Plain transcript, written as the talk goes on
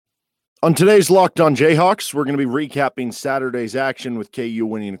On today's Locked On Jayhawks, we're going to be recapping Saturday's action with KU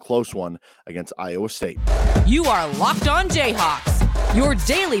winning a close one against Iowa State. You are Locked On Jayhawks, your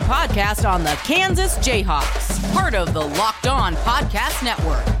daily podcast on the Kansas Jayhawks, part of the Locked On Podcast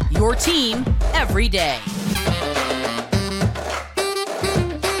Network, your team every day.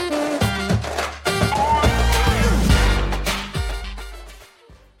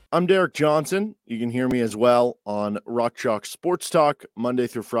 I'm Derek Johnson. You can hear me as well on Rock Chalk Sports Talk Monday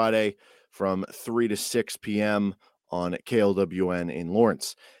through Friday from 3 to 6 p.m. on KLWN in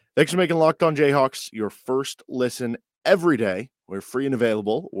Lawrence. Thanks for making Locked On Jayhawks your first listen every day. We're free and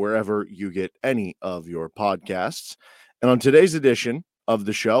available wherever you get any of your podcasts. And on today's edition of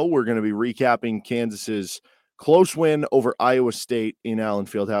the show, we're going to be recapping Kansas's close win over Iowa State in Allen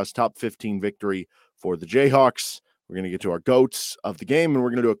Fieldhouse, top 15 victory for the Jayhawks. We're going to get to our GOATs of the game, and we're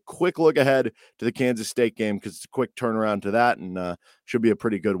going to do a quick look ahead to the Kansas State game because it's a quick turnaround to that and should be a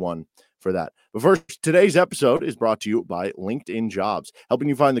pretty good one for that. But first, today's episode is brought to you by LinkedIn Jobs, helping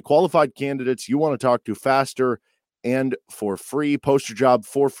you find the qualified candidates you want to talk to faster and for free. Post your job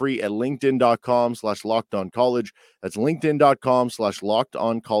for free at linkedin.com/lockedoncollege. That's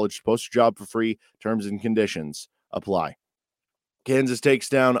linkedin.com/lockedoncollege. Post your job for free. Terms and conditions apply. Kansas takes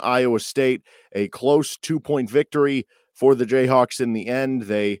down Iowa State, a close 2-point victory for the Jayhawks in the end.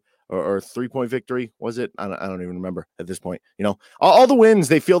 Or 3-point victory, was it? I don't even remember at this point. You know, all the wins,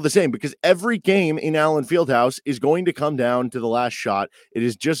 they feel the same because every game in Allen Fieldhouse is going to come down to the last shot. It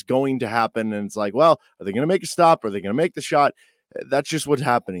is just going to happen. And it's like, well, are they going to make a stop? Are they going to make the shot? That's just what's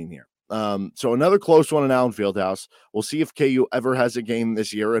happening here. So another close one in Allen Fieldhouse. We'll see if KU ever has a game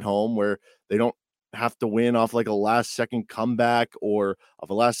this year at home where they don't have to win off like a last second comeback or of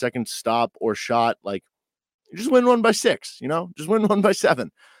a last second stop or shot. Like, you just win one by 6, just win one by 7.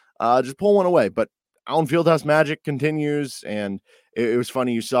 Just pull one away. But Allen Fieldhouse magic continues. And it was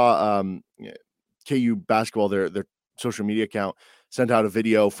funny. You saw KU basketball, their social media account sent out a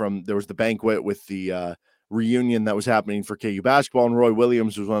video from, there was the banquet with the reunion that was happening for KU basketball. And Roy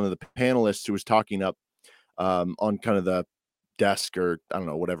Williams was one of the panelists who was talking up on kind of the desk, or I don't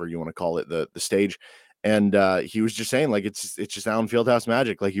know, whatever you want to call it, the stage. And he was just saying, like, it's just Allen Fieldhouse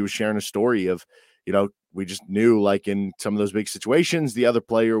magic. Like, he was sharing a story of, we just knew, like, in some of those big situations, the other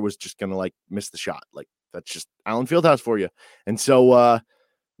player was just going to, like, miss the shot. Like, that's just Allen Fieldhouse for you. And so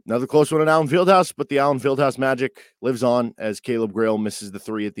another close one at Allen Fieldhouse, but the Allen Fieldhouse magic lives on as Caleb Grill misses the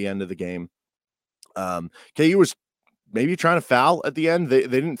 3 at the end of the game. KU was maybe trying to foul at the end. They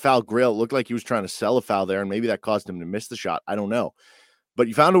didn't foul Grill. It looked like he was trying to sell a foul there, and maybe that caused him to miss the shot. I don't know. But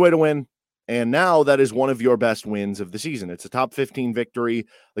you found a way to win, and now that is one of your best wins of the season. It's a top 15 victory.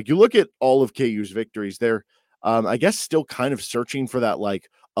 Like, you look at all of KU's victories, they're, I guess, still kind of searching for that, like,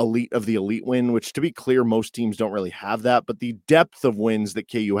 elite of the elite win, which, to be clear, most teams don't really have that. But the depth of wins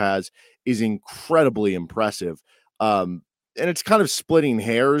that KU has is incredibly impressive. And it's kind of splitting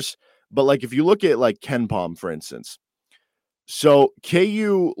hairs. But, like, if you look at, like, KenPom, for instance, so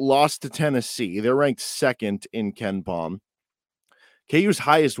KU lost to Tennessee. They're ranked second in KenPom. KU's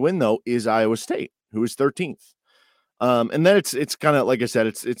highest win, though, is Iowa State, who is 13th. And then it's kind of, like I said,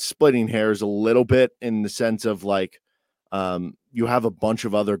 it's splitting hairs a little bit in the sense of, like, you have a bunch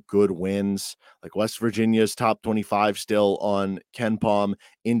of other good wins. Like, West Virginia's top 25 still on KenPom.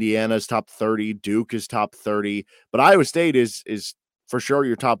 Indiana's top 30. Duke is top 30. But Iowa State is for sure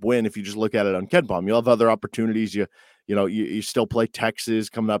your top win if you just look at it on KenPom. You'll have other opportunities. You still play Texas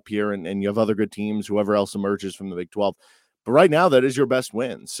coming up here, and you have other good teams, whoever else emerges from the Big 12. But right now, that is your best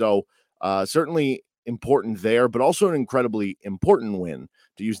win. So certainly important there, but also an incredibly important win,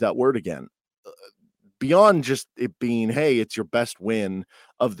 to use that word again. Beyond just it being, hey, it's your best win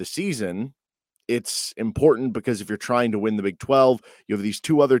of the season, it's important because if you're trying to win the Big 12, you have these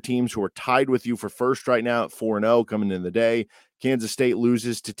 2 other teams who are tied with you for first right now at 4-0 coming in the day. Kansas State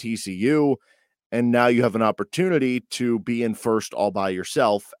loses to TCU. And now you have an opportunity to be in first all by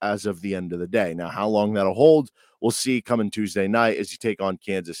yourself as of the end of the day. Now, how long that'll hold, we'll see coming Tuesday night as you take on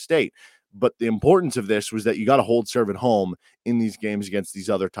Kansas State. But the importance of this was that you got to hold serve at home in these games against these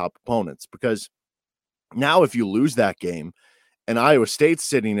other top opponents. Because now if you lose that game and Iowa State's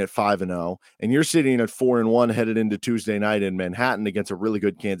sitting at 5-0 and you're sitting at 4-1 headed into Tuesday night in Manhattan against a really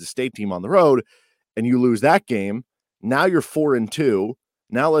good Kansas State team on the road, and you lose that game, now you're 4-2.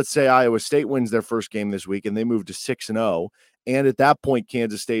 Now let's say Iowa State wins their first game this week and they move to 6-0. And at that point,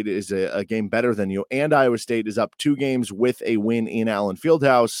 Kansas State is a game better than you. And Iowa State is up 2 games with a win in Allen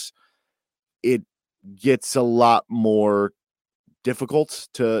Fieldhouse. It gets a lot more difficult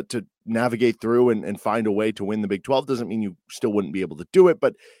to navigate through and find a way to win the Big 12. Doesn't mean you still wouldn't be able to do it,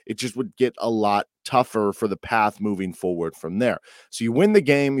 but it just would get a lot tougher for the path moving forward from there. So you win the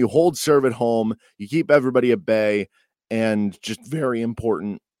game, you hold serve at home, you keep everybody at bay, and just very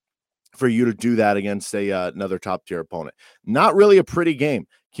important for you to do that against another top-tier opponent. Not really a pretty game.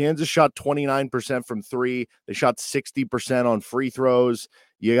 Kansas shot 29% from three. They shot 60% on free throws.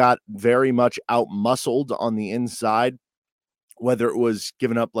 You got very much out-muscled on the inside, whether it was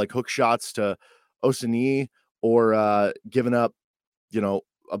giving up like hook shots to Oseni or giving up,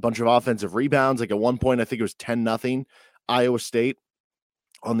 a bunch of offensive rebounds. Like at one point, I think it was 10-0 Iowa State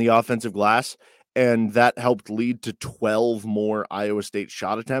on the offensive glass. And that helped lead to 12 more Iowa State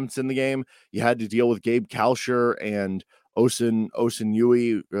shot attempts in the game. You had to deal with Gabe Kalsher and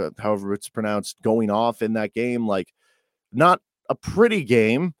Osunniyi, however it's pronounced, going off in that game. Like, not a pretty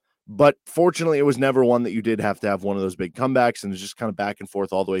game, but fortunately it was never one that you did have to have one of those big comebacks, and it's just kind of back and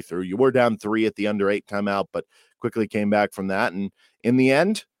forth all the way through. You were down 3 at the under 8 timeout, but quickly came back from that. And in the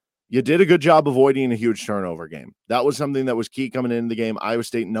end, you did a good job avoiding a huge turnover game. That was something that was key coming into the game. Iowa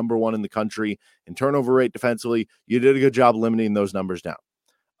State number 1 in the country in turnover rate defensively. You did a good job limiting those numbers down.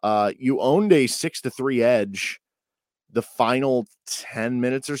 You owned a 6-3 edge the final 10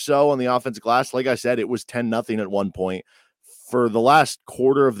 minutes or so on the offensive glass. Like I said, it was 10-0 at one point. For the last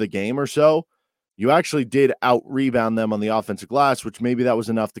quarter of the game or so, you actually did out-rebound them on the offensive glass, which maybe that was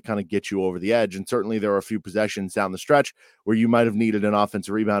enough to kind of get you over the edge. And certainly there were a few possessions down the stretch where you might have needed an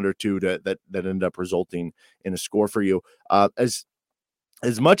offensive rebound or two that ended up resulting in a score for you. As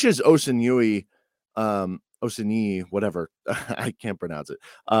much as Osuniyi, whatever, I can't pronounce it,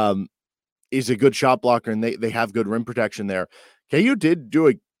 is a good shot blocker, and they have good rim protection there. KU did do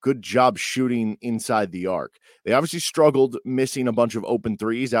a good job shooting inside the arc. They obviously struggled missing a bunch of open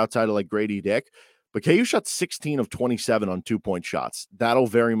threes outside of like Grady Dick, but KU shot 16 of 27 on 2-point shots. That'll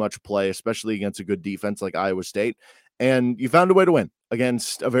very much play, especially against a good defense like Iowa State. And you found a way to win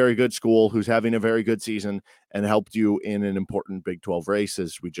against a very good school who's having a very good season and helped you in an important Big 12 race,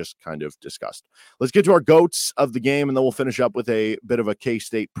 as we just kind of discussed. Let's get to our GOATs of the game, and then we'll finish up with a bit of a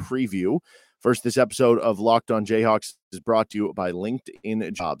K-State preview. First, this episode of Locked On Jayhawks is brought to you by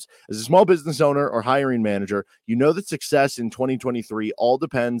LinkedIn Jobs. As a small business owner or hiring manager, you know that success in 2023 all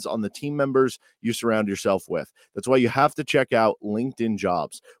depends on the team members you surround yourself with. That's why you have to check out LinkedIn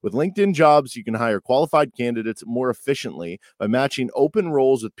Jobs. With LinkedIn Jobs, you can hire qualified candidates more efficiently by matching open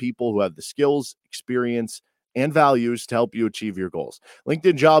roles with people who have the skills, experience, and values to help you achieve your goals.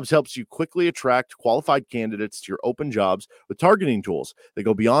 LinkedIn Jobs helps you quickly attract qualified candidates to your open jobs with targeting tools. They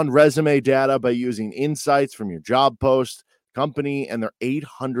go beyond resume data by using insights from your job post, company, and their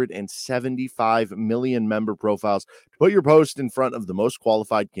 875 million member profiles to put your post in front of the most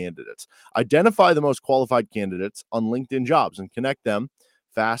qualified candidates. Identify the most qualified candidates on LinkedIn Jobs and connect them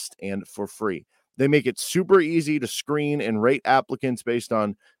fast and for free. They make it super easy to screen and rate applicants based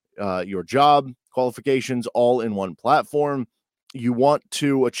on your job qualifications all in one platform. You want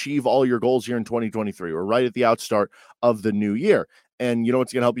to achieve all your goals here in 2023. We're right at the outstart of the new year. And you know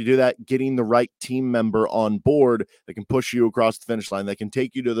what's going to help you do that? Getting the right team member on board that can push you across the finish line, that can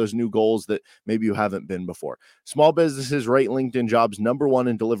take you to those new goals that maybe you haven't been before. Small businesses rate LinkedIn Jobs number 1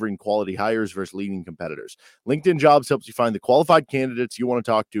 in delivering quality hires versus leading competitors. LinkedIn Jobs helps you find the qualified candidates you want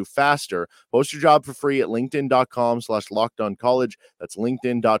to talk to faster. Post your job for free at linkedin.com/lockedoncollege. That's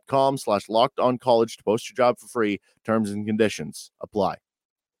linkedin.com/lockedoncollege to post your job for free. Terms and conditions apply.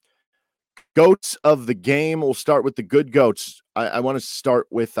 GOATs of the game. We'll start with the good GOATs. I want to start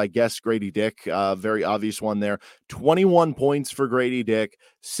with, I guess, Grady Dick. Very obvious one there. 21 points for Grady Dick,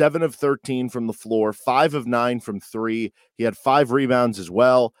 7 of 13 from the floor, 5 of 9 from 3. He had 5 rebounds as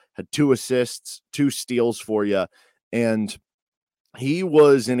well, had 2 assists, 2 steals for you. And he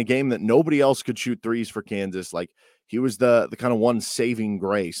was in a game that nobody else could shoot threes for Kansas. Like, he was the kind of one saving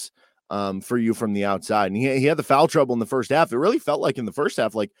grace for you from the outside. And he had the foul trouble in the first half. It really felt like in the first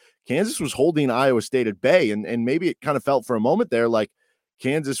half, like Kansas was holding Iowa State at bay. And maybe it kind of felt for a moment there like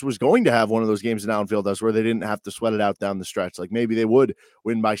Kansas was going to have one of those games in Fieldhouse where they didn't have to sweat it out down the stretch. Like maybe they would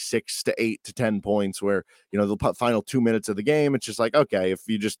win by 6 to 8 to 10 points where, the final 2 minutes of the game, it's just like, okay, if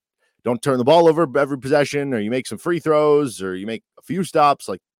you just don't turn the ball over every possession, or you make some free throws, or you make a few stops,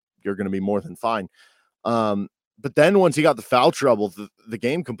 like you're going to be more than fine. But then once he got the foul trouble, the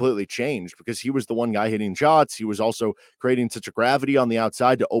game completely changed because he was the one guy hitting shots. He was also creating such a gravity on the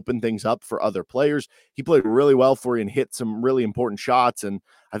outside to open things up for other players. He played really well for you and hit some really important shots. And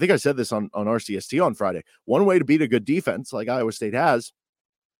I think I said this on RCST on Friday. One way to beat a good defense like Iowa State has,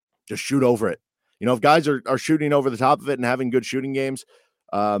 just shoot over it. If guys are shooting over the top of it and having good shooting games,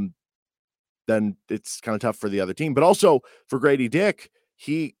 then it's kind of tough for the other team. But also for Grady Dick,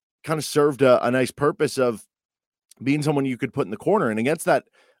 he kind of served a nice purpose of being someone you could put in the corner. And against that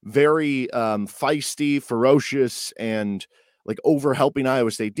very feisty, ferocious, and like over helping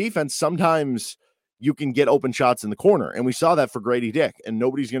Iowa State defense, sometimes you can get open shots in the corner. And we saw that for Grady Dick. And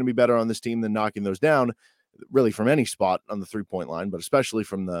nobody's going to be better on this team than knocking those down, really from any spot on the 3-point line, but especially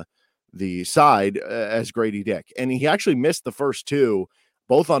from the side as Grady Dick. And he actually missed the first two,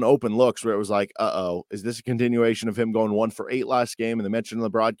 both on open looks, where it was like, is this a continuation of him going 1 for 8 last game? And they mentioned in the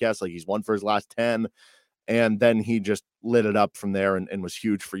broadcast, like he's 1 for his last 10. And then he just lit it up from there and was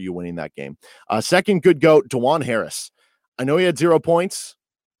huge for you winning that game. Second good goat, Dajuan Harris. I know he had 0 points.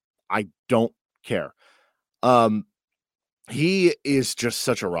 I don't care. He is just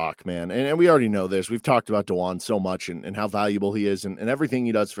such a rock, man. And we already know this. We've talked about Dajuan so much and how valuable he is and everything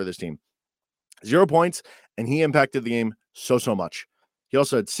he does for this team. 0 points, and he impacted the game so much. He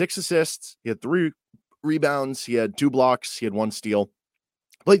also had 6 assists. He had 3 rebounds. He had 2 blocks. He had 1 steal.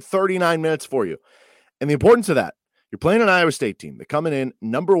 Played 39 minutes for you. And the importance of that, you're playing an Iowa State team. They're coming in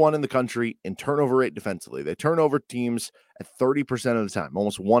number 1 in the country in turnover rate defensively. They turn over teams at 30% of the time.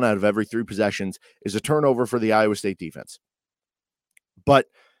 Almost 1 out of every 3 possessions is a turnover for the Iowa State defense. But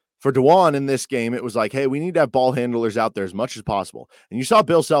for Dajuan in this game, it was like, hey, we need to have ball handlers out there as much as possible. And you saw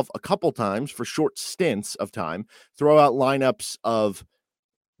Bill Self a couple times for short stints of time throw out lineups of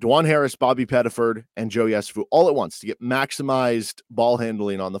Dajuan Harris, Bobby Pettiford, and Joe Yesufu all at once to get maximized ball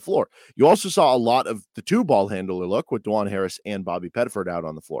handling on the floor. You also saw a lot of the 2 ball handler look with Dajuan Harris and Bobby Pettiford out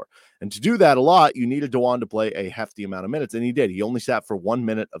on the floor. And to do that a lot, you needed Dajuan to play a hefty amount of minutes, and he did. He only sat for 1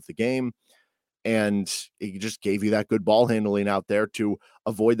 minute of the game, and he just gave you that good ball handling out there to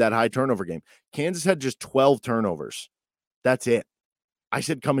avoid that high turnover game. Kansas had just 12 turnovers. That's it. I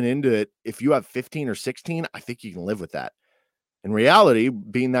said coming into it, if you have 15 or 16, I think you can live with that. In reality,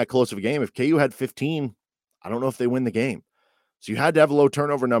 being that close of a game, if KU had 15, I don't know if they win the game. So you had to have a low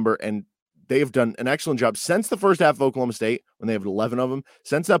turnover number, and they have done an excellent job since the first half of Oklahoma State when they have 11 of them.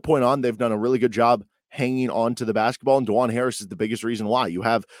 Since that point on, they've done a really good job hanging on to the basketball, and Dajuan Harris is the biggest reason why. You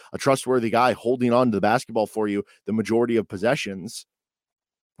have a trustworthy guy holding on to the basketball for you the majority of possessions.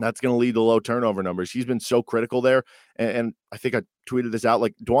 That's going to lead to low turnover numbers. He's been so critical there. And I think I tweeted this out.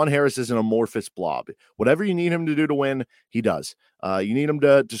 Like, Dajuan Harris is an amorphous blob. Whatever you need him to do to win, he does. You need him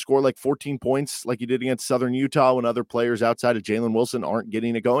to score like 14 points like he did against Southern Utah when other players outside of Jalen Wilson aren't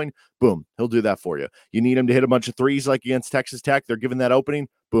getting it going. Boom, he'll do that for you. You need him to hit a bunch of threes like against Texas Tech. They're giving that opening.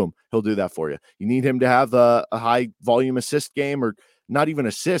 Boom, he'll do that for you. You need him to have a high volume assist game, or not even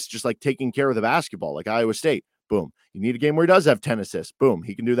assist, just like taking care of the basketball like Iowa State. Boom. You need a game where he does have 10 assists. Boom.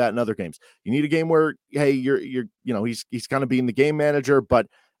 He can do that in other games. You need a game where, hey, he's kind of being the game manager, but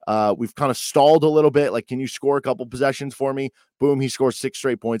we've kind of stalled a little bit. Like, can you score a couple possessions for me? Boom. He scores 6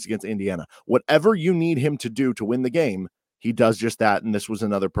 straight points against Indiana. Whatever you need him to do to win the game, he does just that. And this was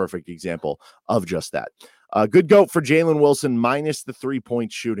another perfect example of just that. Good goat for Jalen Wilson minus the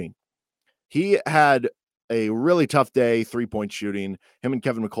 3-point shooting. He had a really tough day, 3-point shooting. Him and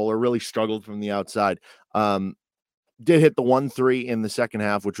Kevin McCullough really struggled from the outside. Did hit the 1-3 in the second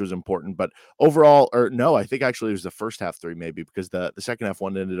half, which was important, but overall, or no, I think actually it was the first half 3 maybe, because the second half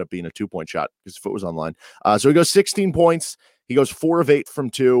one ended up being a 2-point shot because his foot was on line. So he goes 16 points. He goes 4 of 8 from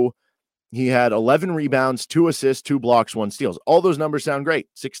 2. He had 11 rebounds, 2 assists, 2 blocks, 1 steals. All those numbers sound great.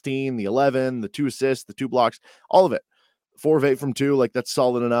 16, the 11, the 2 assists, the 2 blocks, all of it. 4 of 8 from 2, like that's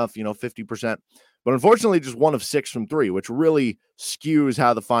solid enough, 50%. But unfortunately, just 1 of 6 from 3, which really skews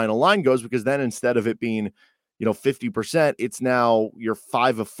how the final line goes, because then instead of it being 50%, it's now you're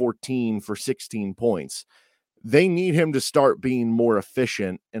 5 of 14 for 16 points. They need him to start being more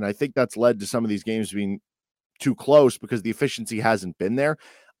efficient. And I think that's led to some of these games being too close because the efficiency hasn't been there.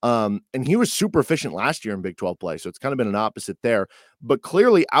 And he was super efficient last year in Big 12 play. So it's kind of been an opposite there, but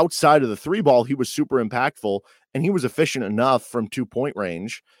clearly outside of the 3 ball, he was super impactful, and he was efficient enough from 2-point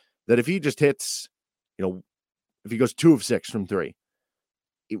range that if he just hits, if he goes 2 of 6 from 3,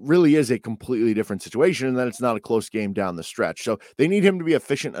 it really is a completely different situation, and then it's not a close game down the stretch. So they need him to be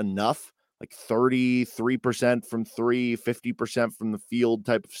efficient enough, like 33% from 3, 50% from the field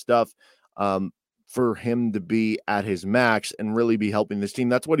type of stuff, for him to be at his max and really be helping this team.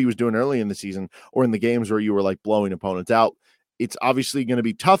 That's what he was doing early in the season, or in the games where you were like blowing opponents out. It's obviously going to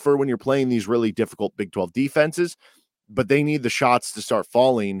be tougher when you're playing these really difficult Big 12 defenses, but they need the shots to start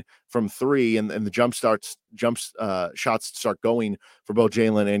falling from 3 and the shots to start going for both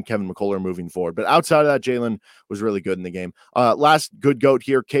Jalen and Kevin McCullough moving forward. But outside of that, Jalen was really good in the game. Last good goat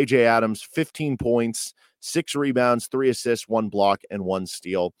here, KJ Adams, 15 points, 6 rebounds, 3 assists, 1 block, and 1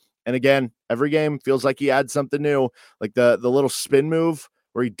 steal. And again, every game feels like he adds something new, like the little spin move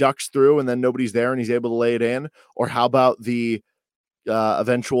where he ducks through and then nobody's there and he's able to lay it in. Or how about the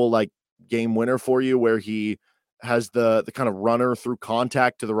eventual like game winner for you where he has the kind of runner through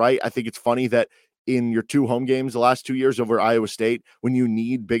contact to the right. I think it's funny that in your 2 home games the last 2 years over Iowa State, when you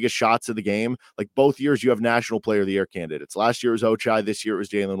need biggest shots of the game, like both years you have National Player of the Year candidates. Last year was Ochai, this year it was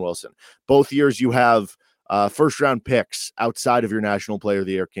Jalen Wilson. Both years you have first-round picks outside of your National Player of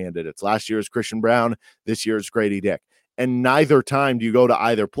the Year candidates. Last year is Christian Brown, this year is Grady Dick. And neither time do you go to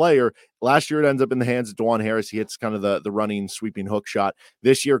either player. Last year it ends up in the hands of DeJuan Harris. He hits kind of the running, sweeping hook shot.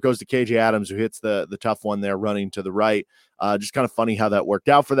 This year it goes to KJ Adams, who hits the tough one there running to the right. Just kind of funny how that worked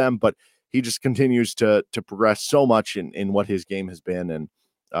out for them, but he just continues to progress so much in what his game has been, and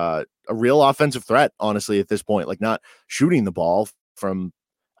a real offensive threat, honestly, at this point. Like, not shooting the ball from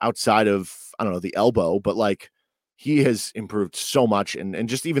outside of, I don't know, the elbow, but like he has improved so much, and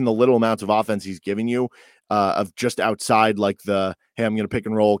just even the little amounts of offense he's giving you, of just outside, like the, hey, I'm going to pick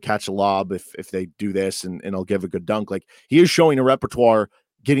and roll, catch a lob if they do this, and I'll give a good dunk. Like, he is showing a repertoire,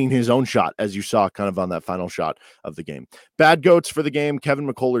 getting his own shot, as you saw kind of on that final shot of the game. Bad goats for the game,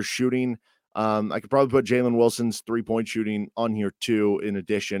 Kevin McCullar's shooting. I could probably put Jalen Wilson's 3-point shooting on here too, in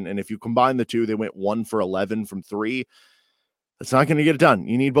addition. And if you combine the two, they went 1 for 11 from 3. That's not going to get it done.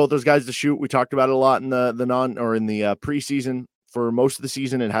 You need both those guys to shoot. We talked about it a lot in the preseason. For most of the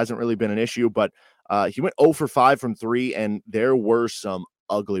season, it hasn't really been an issue, but he went 0 for 5 from 3, and there were some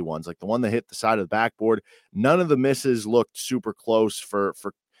ugly ones, like the one that hit the side of the backboard. None of the misses looked super close for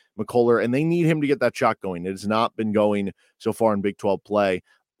McCullar, and they need him to get that shot going. It has not been going so far in Big 12 play.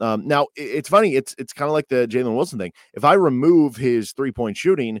 Now, it's funny. It's kind of like the Jalen Wilson thing. If I remove his 3-point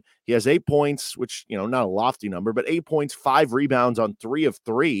shooting, he has 8 points, which, not a lofty number, but 8 points, 5 rebounds on 3 of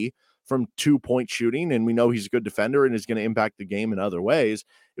 3 from 2-point shooting. And we know he's a good defender and is going to impact the game in other ways.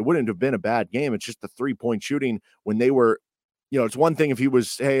 It wouldn't have been a bad game. It's just the 3-point shooting when they were, it's one thing if he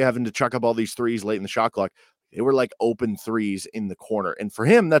was, hey, having to chuck up all these threes late in the shot clock. They were like open threes in the corner. And for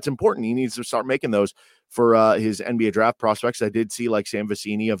him, that's important. He needs to start making those for his NBA draft prospects. I did see like Sam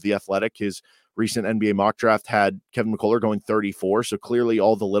Vecini of The Athletic, his recent NBA mock draft had Kevin McCullar going 34. So clearly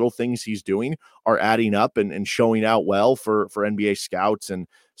all the little things he's doing are adding up and showing out well for NBA scouts and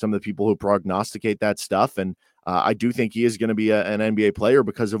some of the people who prognosticate that stuff. And I do think he is going to be an NBA player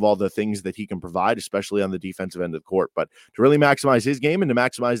because of all the things that he can provide, especially on the defensive end of the court. But to really maximize his game and to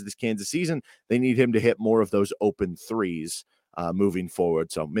maximize this Kansas season, they need him to hit more of those open threes moving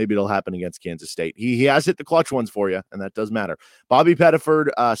forward. So maybe it'll happen against Kansas State. He has hit the clutch ones for you, and that does matter. Bobby Pettiford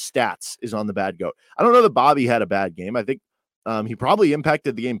stats is on the bad goat. I don't know that Bobby had a bad game. I think he probably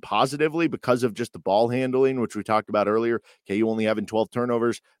impacted the game positively because of just the ball handling, which we talked about earlier. KU only having 12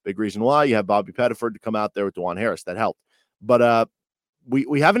 turnovers. Big reason why. You have Bobby Pettiford to come out there with DeJuan Harris. That helped. But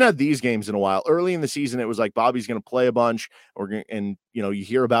we haven't had these games in a while. Early in the season, it was like Bobby's going to play a bunch, and you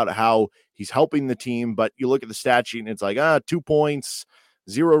hear about how he's helping the team, but you look at the stat sheet and it's like 2 points,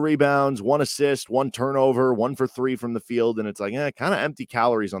 0 rebounds, 1 assist, 1 turnover, 1 for 3 from the field, and it's like kind of empty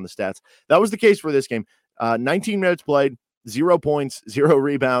calories on the stats. That was the case for this game. 19 minutes played. 0 points, 0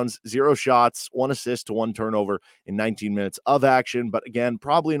 rebounds, 0 shots, 1 assist to 1 turnover in 19 minutes of action. But again,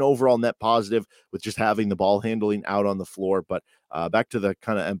 probably an overall net positive with just having the ball handling out on the floor. But back to the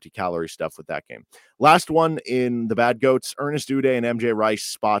kind of empty calorie stuff with that game. Last one in the bad goats, Ernest Udeh and MJ Rice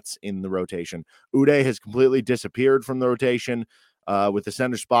spots in the rotation. Udeh has completely disappeared from the rotation. With the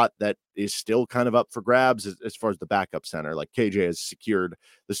center spot that is still kind of up for grabs as far as the backup center. Like KJ has secured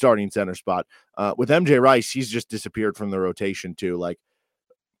the starting center spot. With MJ Rice, he's just disappeared from the rotation too. Like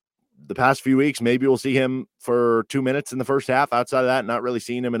the past few weeks, maybe we'll see him for 2 minutes in the first half. Outside of that, not really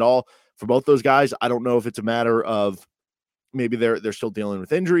seeing him at all. For both those guys, I don't know if it's a matter of maybe they're still dealing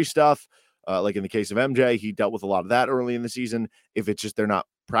with injury stuff. Like in the case of MJ, he dealt with a lot of that early in the season. If it's just they're not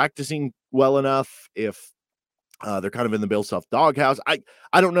practicing well enough, if they're kind of in the Bill Self doghouse.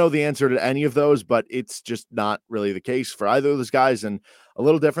 I don't know the answer to any of those, but it's just not really the case for either of those guys. And a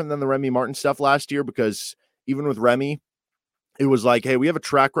little different than the Remy Martin stuff last year, because even with Remy, it was like, hey, we have a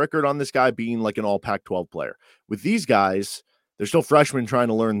track record on this guy being like an all Pac-12 player. With these guys, they're still freshmen trying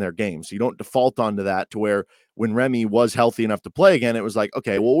to learn their game. So you don't default onto that, to where when Remy was healthy enough to play again, it was like,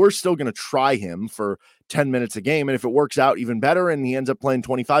 okay, well, we're still going to try him for 10 minutes a game. And if it works out even better and he ends up playing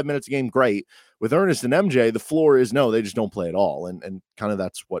 25 minutes a game, great. With Ernest and MJ, the floor is no, they just don't play at all. And kind of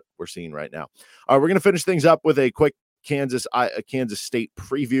that's what we're seeing right now. All right, we're going to finish things up with a quick Kansas State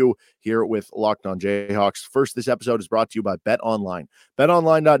preview here with Locked On Jayhawks. First, this episode is brought to you by BetOnline.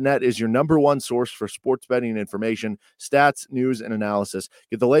 BetOnline.net is your number one source for sports betting information, stats, news, and analysis.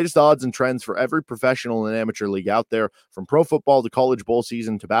 Get the latest odds and trends for every professional and amateur league out there, from pro football to college bowl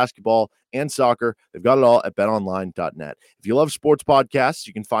season to basketball and soccer. They've got it all at BetOnline.net. If you love sports podcasts,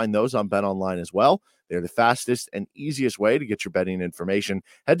 you can find those on BetOnline as well. They're the fastest and easiest way to get your betting information.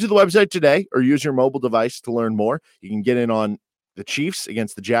 Head to the website today or use your mobile device to learn more. You can get in on the Chiefs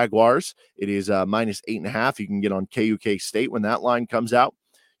against the Jaguars. It is minus 8.5. You can get on KU State when that line comes out.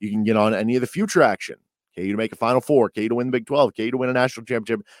 You can get on any of the future action. KU to make a Final Four, KU to win the Big 12, KU to win a national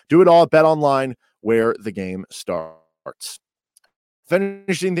championship. Do it all at BetOnline, where the game starts.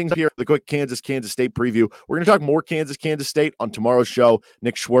 Finishing things up here, the quick Kansas State preview. We're going to talk more Kansas State on tomorrow's show.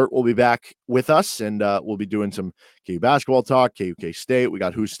 Nick Schwerdt will be back with us, and we'll be doing some KU basketball talk, KU State. We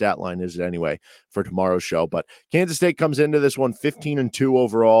got whose stat line is it anyway for tomorrow's show. But Kansas State comes into this one 15-2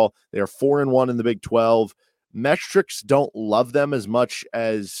 overall. They are 4-1 in the Big 12. Metrics don't love them as much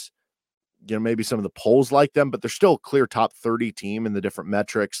as maybe some of the polls like them, but they're still a clear top 30 team in the different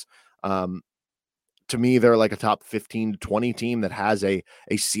metrics. To me, they're like a top 15 to 20 team that has a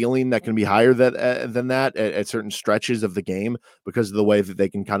ceiling that can be higher than that at certain stretches of the game because of the way that they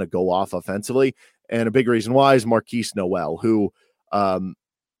can kind of go off offensively. And a big reason why is Markquis Nowell, who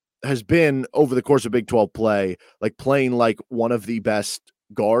has been over the course of Big 12 play, like playing like one of the best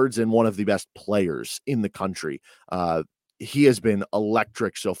guards and one of the best players in the country. He has been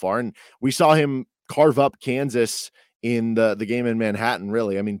electric so far. And we saw him carve up Kansas in the game in Manhattan,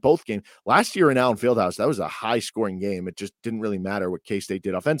 really. I mean, both games. Last year in Allen Fieldhouse, that was a high-scoring game. It just didn't really matter what K-State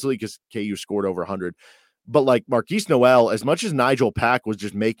did offensively because KU scored over 100. But like Markquis Nowell, as much as Nigel Pack was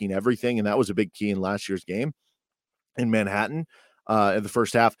just making everything, and that was a big key in last year's game in Manhattan, in the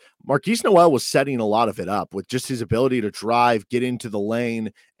first half, Markquis Nowell was setting a lot of it up with just his ability to drive, get into the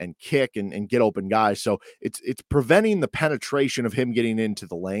lane and kick and get open guys. So it's preventing the penetration of him getting into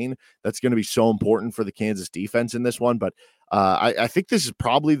the lane. That's going to be so important for the Kansas defense in this one. But I think this is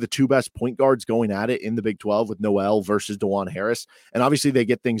probably the two best point guards going at it in the Big 12 with Nowell versus DeJuan Harris. And obviously they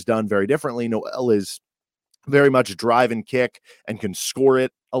get things done very differently. Nowell is very much drive and kick and can score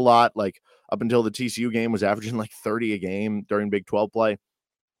it a lot. Like, up until the TCU game, was averaging like 30 a game during Big 12 play,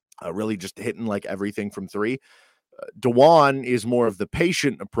 really just hitting like everything from three. DeJuan is more of the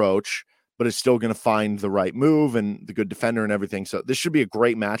patient approach, but is still going to find the right move and the good defender and everything. So this should be a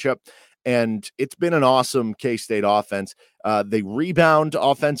great matchup. And it's been an awesome K-State offense. They rebound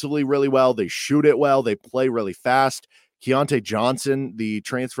offensively really well. They shoot it well. They play really fast. Keontae Johnson, the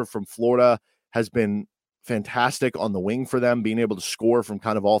transfer from Florida, has been fantastic on the wing for them, being able to score from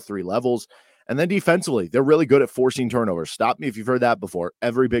kind of all three levels. And then defensively, they're really good at forcing turnovers. Stop me if you've heard that before.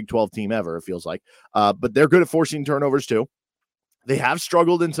 Every Big 12 team ever, it feels like. But they're good at forcing turnovers too. They have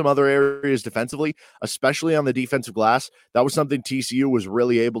struggled in some other areas defensively, especially on the defensive glass. That was something TCU was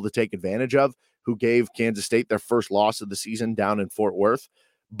really able to take advantage of, who gave Kansas State their first loss of the season down in Fort Worth.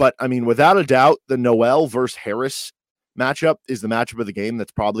 But, I mean, without a doubt, the Nowell versus Harris matchup is the matchup of the game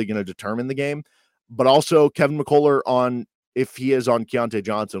that's probably going to determine the game. But also Kevin McCullough on, if he is on Keontae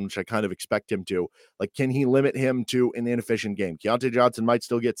Johnson, which I kind of expect him to, like, can he limit him to an inefficient game? Keontae Johnson might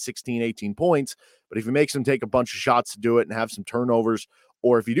still get 16, 18 points, but if he makes him take a bunch of shots to do it and have some turnovers,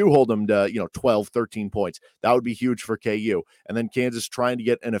 or if you do hold him to, 12, 13 points, that would be huge for KU. And then Kansas trying to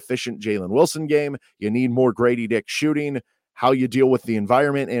get an efficient Jalen Wilson game. You need more Grady Dick shooting. How you deal with the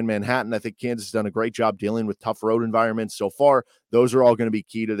environment in Manhattan. I think Kansas has done a great job dealing with tough road environments so far. Those are all going to be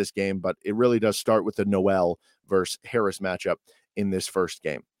key to this game, but it really does start with the Nowell versus Harris matchup in this first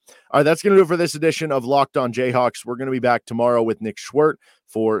game. All right, that's going to do it for this edition of Locked On Jayhawks. We're going to be back tomorrow with Nick Schwerdt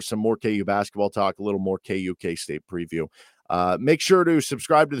for some more KU basketball talk, a little more KU K-State preview. Make sure to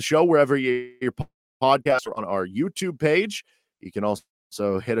subscribe to the show wherever your podcasts are on our YouTube page. You can also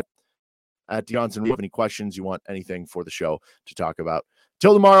hit it at Johnson. If you have any questions, you want anything for the show to talk about.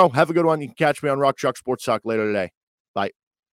 Till tomorrow, have a good one. You can catch me on Rock Chalk Sports Talk later today. Bye.